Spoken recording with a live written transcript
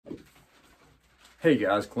Hey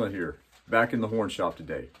guys, Clint here, back in the horn shop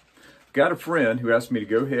today. I've got a friend who asked me to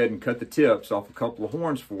go ahead and cut the tips off a couple of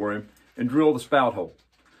horns for him and drill the spout hole.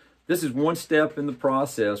 This is one step in the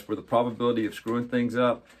process where the probability of screwing things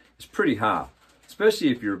up is pretty high,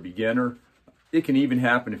 especially if you're a beginner. It can even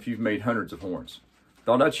happen if you've made hundreds of horns.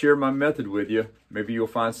 Thought I'd share my method with you. Maybe you'll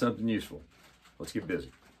find something useful. Let's get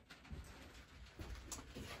busy.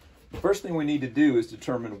 The first thing we need to do is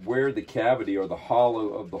determine where the cavity or the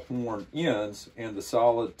hollow of the horn ends and the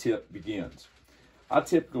solid tip begins. I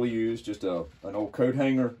typically use just an old coat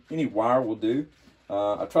hanger. Any wire will do.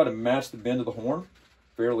 I try to match the bend of the horn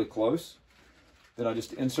fairly close. Then I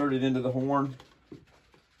just insert it into the horn,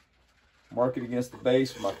 mark it against the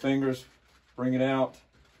base with my fingers, bring it out,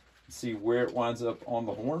 and see where it winds up on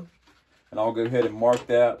the horn. And I'll go ahead and mark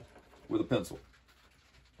that with a pencil.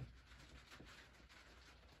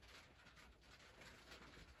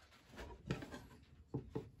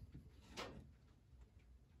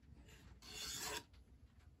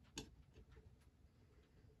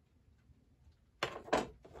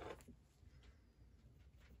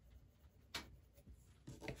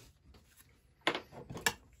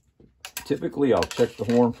 Typically, I'll check the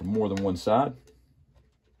horn from more than one side.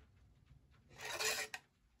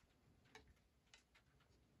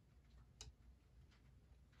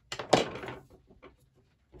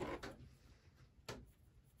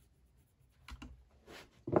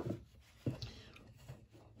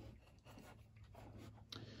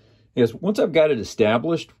 Yes, once I've got it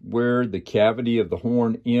established where the cavity of the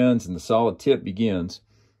horn ends and the solid tip begins,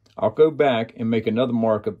 I'll go back and make another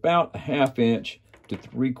mark about a 1/2 inch to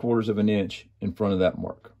 3/4 of an inch in front of that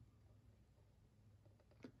mark.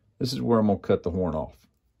 This is where I'm going to cut the horn off.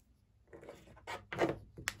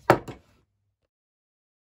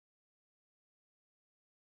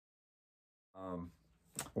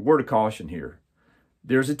 A word of caution here.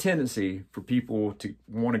 There's a tendency for people to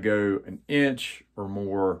want to go an inch or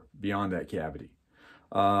more beyond that cavity.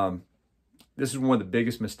 This is one of the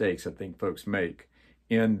biggest mistakes I think folks make,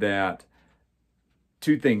 in that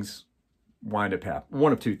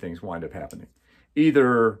one of two things wind up happening.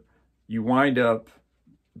 Either you wind up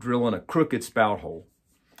drilling a crooked spout hole,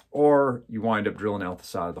 or you wind up drilling out the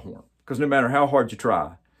side of the horn. Because no matter how hard you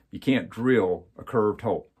try, you can't drill a curved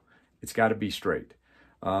hole. It's got to be straight.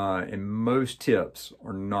 And most tips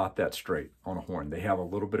are not that straight on a horn. They have a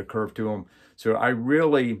little bit of curve to them. So I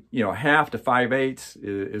really, 1/2 to 5/8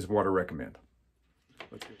 is what I recommend.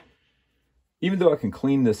 Even though I can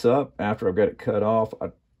clean this up after I've got it cut off,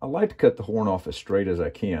 I like to cut the horn off as straight as I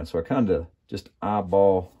can. So I kind of just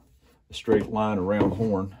eyeball a straight line around the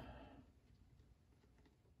horn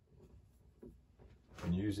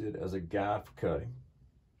and use it as a guide for cutting.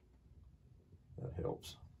 That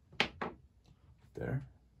helps. There.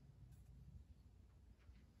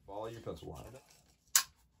 Follow your pencil line.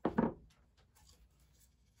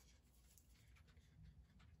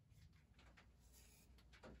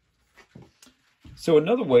 So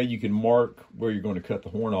another way you can mark where you're going to cut the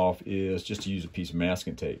horn off is just to use a piece of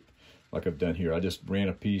masking tape, like I've done here. I just ran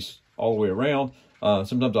a piece all the way around.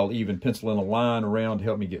 Sometimes I'll even pencil in a line around to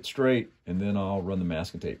help me get straight, and then I'll run the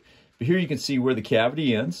masking tape. But here you can see where the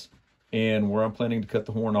cavity ends and where I'm planning to cut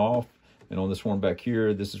the horn off. And on this horn back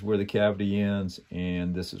here, this is where the cavity ends,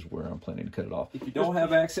 and this is where I'm planning to cut it off. If you don't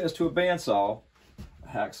have access to a bandsaw, a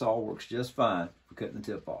hacksaw works just fine for cutting the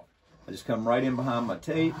tip off. I just come right in behind my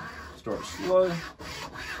tape, start slow.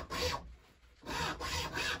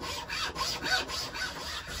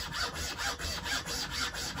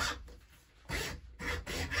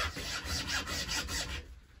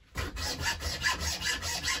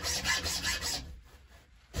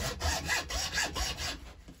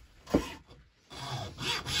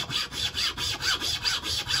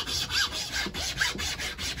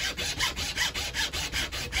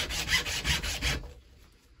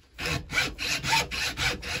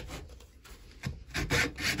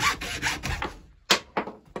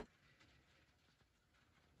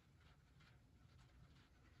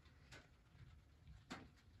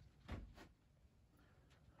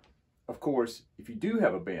 Of course, if you do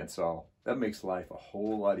have a bandsaw, that makes life a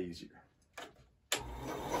whole lot easier. I'm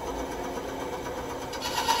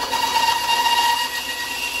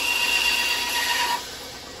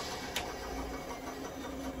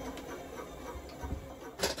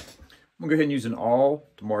going to go ahead and use an awl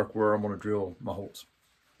to mark where I'm going to drill my holes.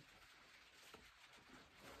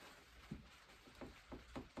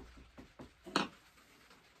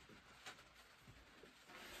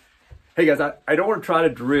 Hey guys, I don't want to try to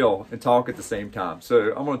drill and talk at the same time,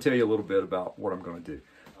 so I'm going to tell you a little bit about what I'm going to do.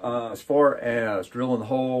 As far as drilling the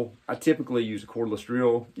hole, I typically use a cordless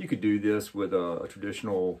drill. You could do this with a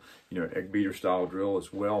traditional, egg beater style drill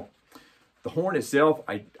as well. The horn itself,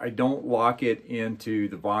 I don't lock it into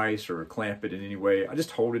the vise or clamp it in any way. I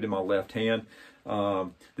just hold it in my left hand.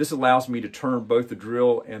 This allows me to turn both the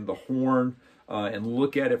drill and the horn and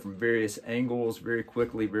look at it from various angles very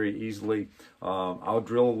quickly, very easily. I'll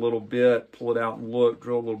drill a little bit, pull it out and look,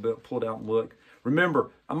 drill a little bit, pull it out and look. Remember,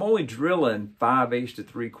 I'm only drilling 5/8 to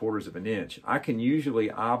 3/4 of an inch. I can usually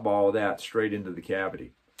eyeball that straight into the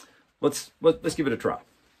cavity. Let's give it a try.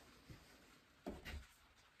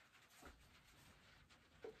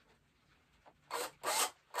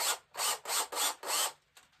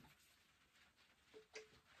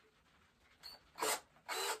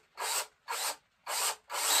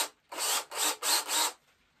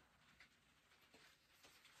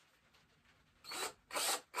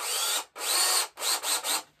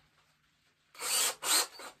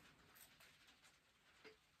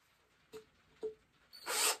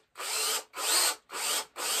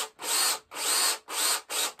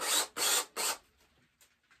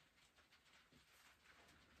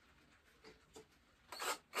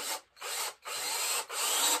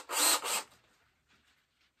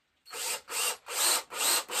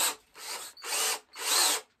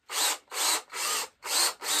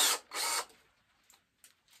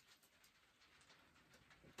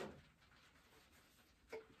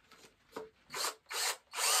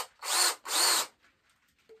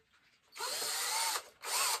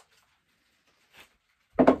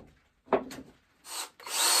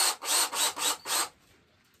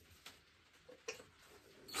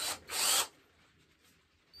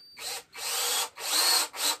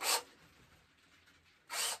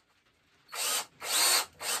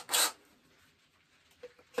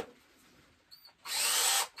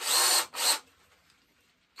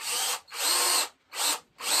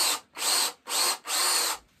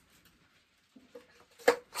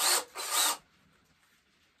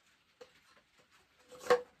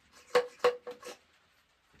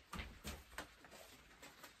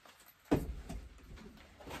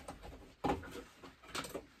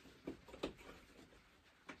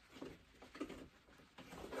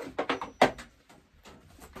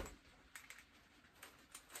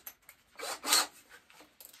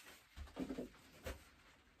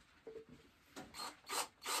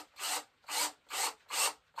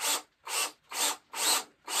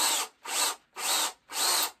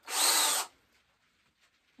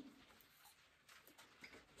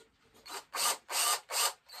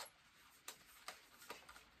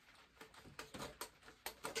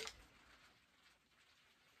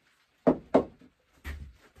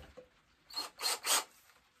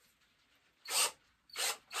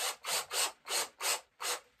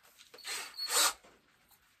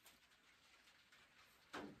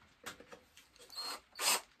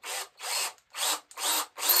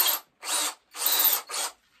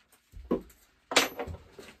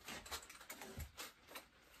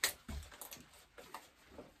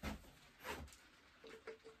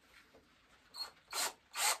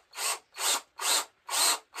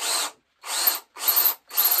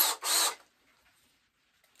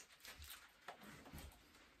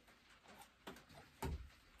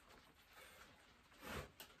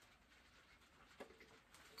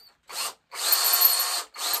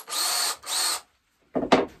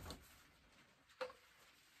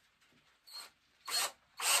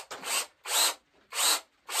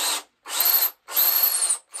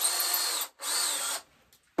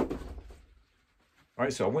 All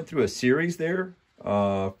right, so I went through a series there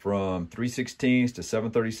from 3/16 to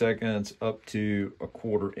 7/32 up to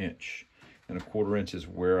 1/4 inch. And 1/4 inch is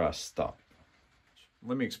where I stop.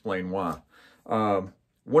 Let me explain why.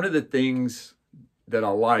 One of the things that I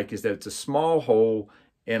like is that it's a small hole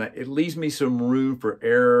and it leaves me some room for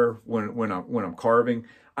error when I'm carving.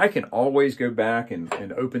 I can always go back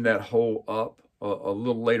and open that hole up a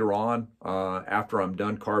little later on after I'm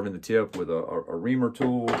done carving the tip with a reamer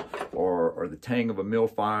tool or the tang of a mill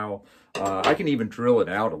file. I can even drill it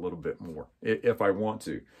out a little bit more if I want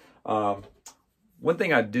to. One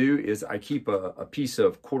thing I do is I keep a piece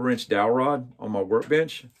of 1/4 inch dowel rod on my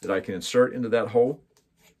workbench that I can insert into that hole.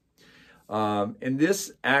 And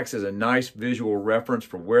this acts as a nice visual reference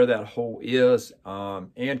for where that hole is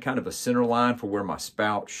and kind of a center line for where my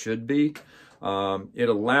spout should be. It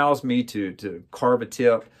allows me to carve a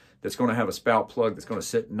tip that's going to have a spout plug that's going to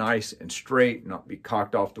sit nice and straight, not be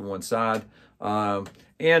cocked off to one side,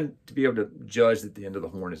 and to be able to judge that the end of the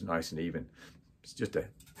horn is nice and even. It's just a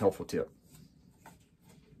helpful tip.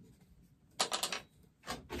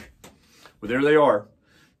 Well, there they are.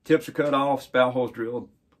 Tips are cut off, spout holes drilled,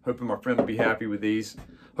 Hoping my friend will be happy with these.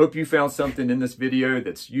 Hope you found something in this video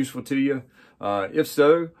that's useful to you. If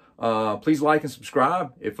so, please like and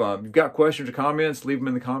subscribe. If you've got questions or comments, leave them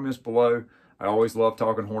in the comments below. I always love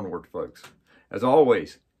talking hornwork to folks. As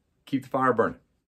always, keep the fire burning.